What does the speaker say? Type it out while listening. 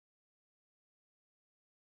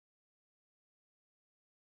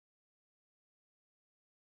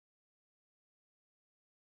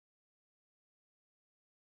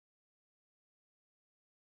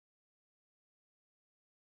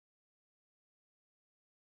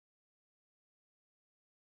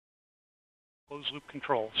Closed loop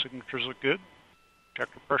control. Signatures look good.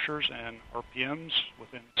 Injector pressures and RPMs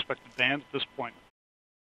within expected band at this point.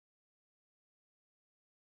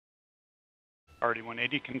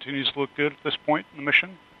 RD-180 continues to look good at this point in the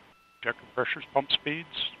mission. Injector pressures, pump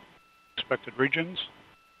speeds, expected regions,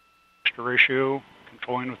 extra ratio,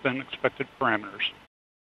 controlling within expected parameters.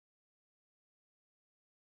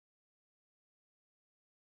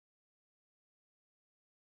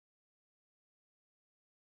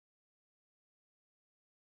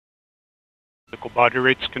 Vehicle body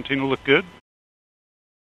rates continue to look good.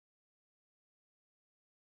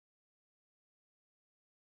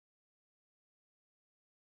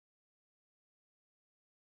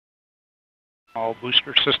 All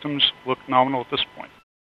booster systems look nominal at this point.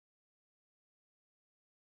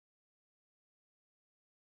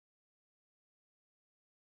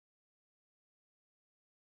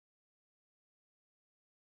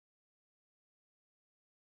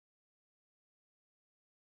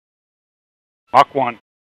 Mach 1.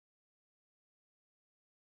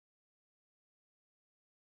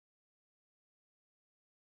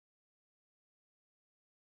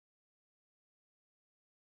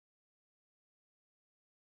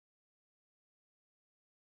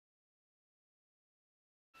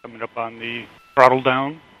 Coming up on the throttle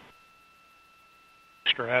down.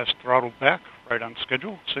 Booster has throttled back, right on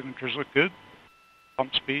schedule. Signatures look good.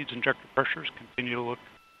 Pump speeds, injector pressures continue to look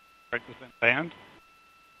right within band.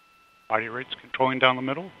 Body rates controlling down the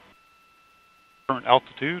middle. Current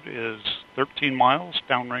altitude is 13 miles,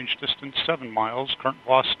 downrange distance 7 miles, current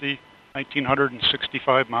velocity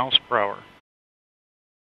 1,965 miles per hour.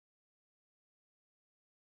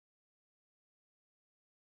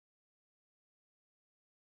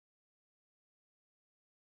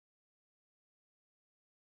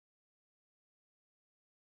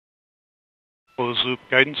 Closed loop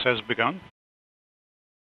guidance has begun.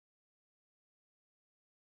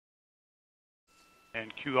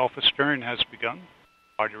 And Q alpha steering has begun.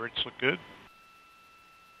 Body rates look good.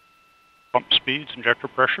 Pump speeds, injector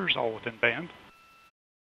pressures, all within band.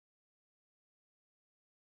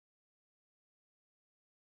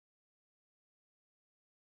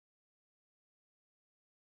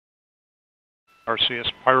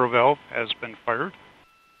 RCS pyro valve has been fired.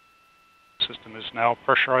 System is now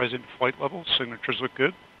pressurized into flight level. Signatures look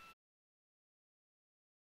good.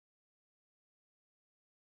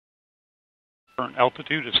 Current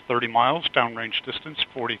altitude is 30 miles, downrange distance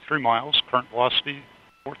 43 miles, current velocity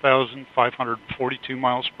 4,542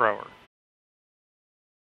 miles per hour.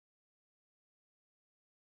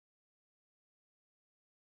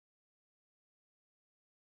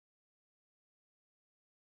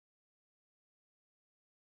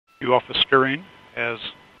 Q alpha steering has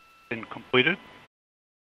been completed.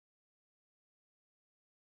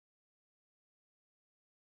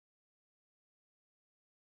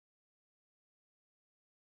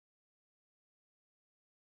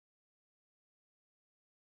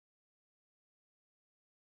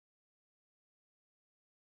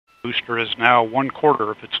 Booster is now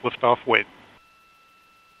 1/4 of its liftoff weight.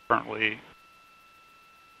 Currently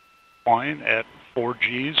flying at 4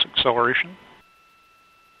 G's acceleration.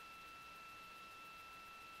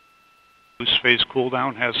 Boost phase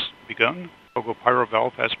cooldown has begun. Togo pyro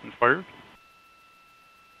valve has been fired.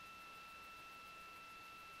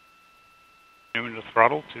 Moving the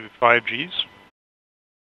throttle to 5 G's.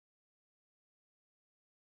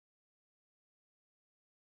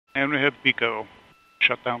 And we have BECO.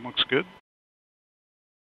 Shutdown looks good.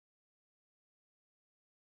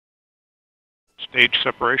 Stage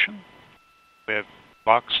separation. We have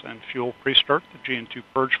box and fuel pre-start. The GN2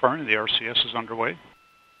 purge firing of the RCS is underway.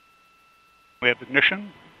 We have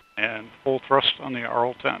ignition and full thrust on the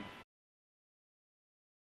RL-10.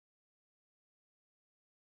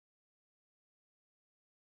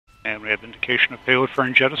 And we have indication of payload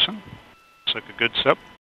fairing jettison. Looks like a good step.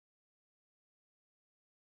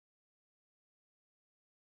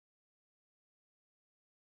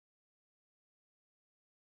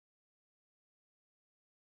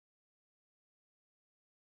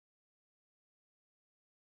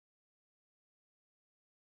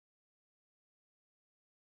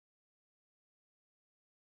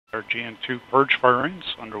 Our GN2 purge firings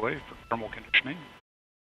underway for thermal conditioning.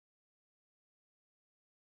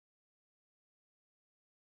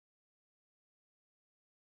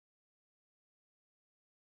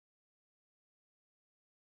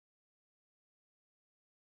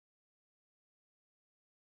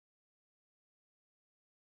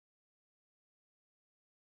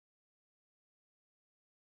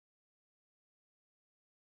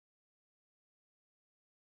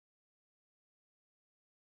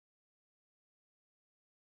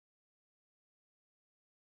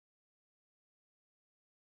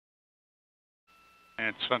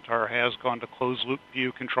 And Centaur has gone to closed loop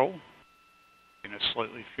view control in a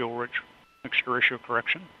slightly fuel-rich mixture ratio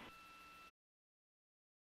correction.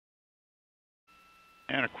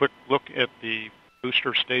 And a quick look at the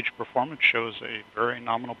booster stage performance shows a very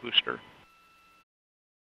nominal booster.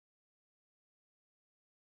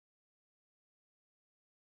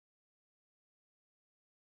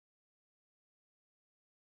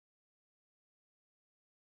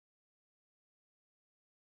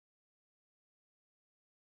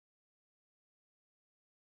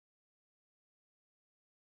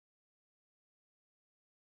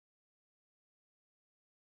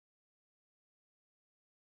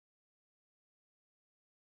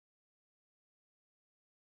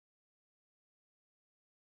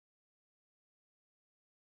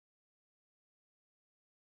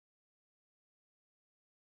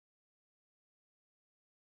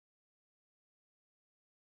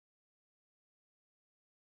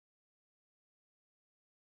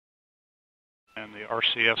 And the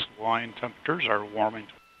RCS line temperatures are warming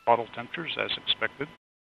to throttle temperatures as expected.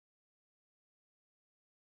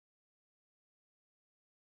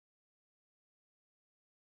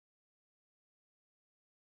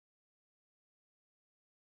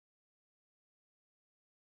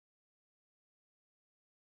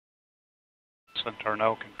 Centaur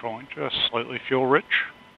now controlling just slightly fuel rich.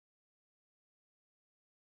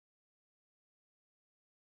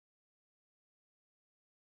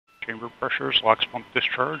 Chamber pressures, LOX pump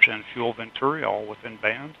discharge, and fuel venturi all within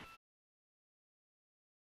band.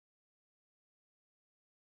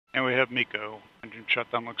 And we have MECO. Engine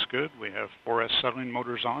shutdown looks good. We have 4S settling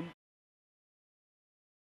motors on.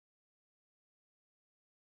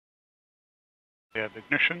 We have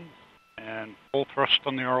ignition and full thrust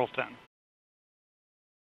on the RL-10.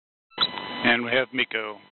 And we have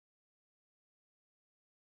MECO.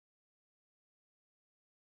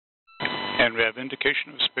 And we have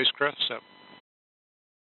indication of spacecraft set.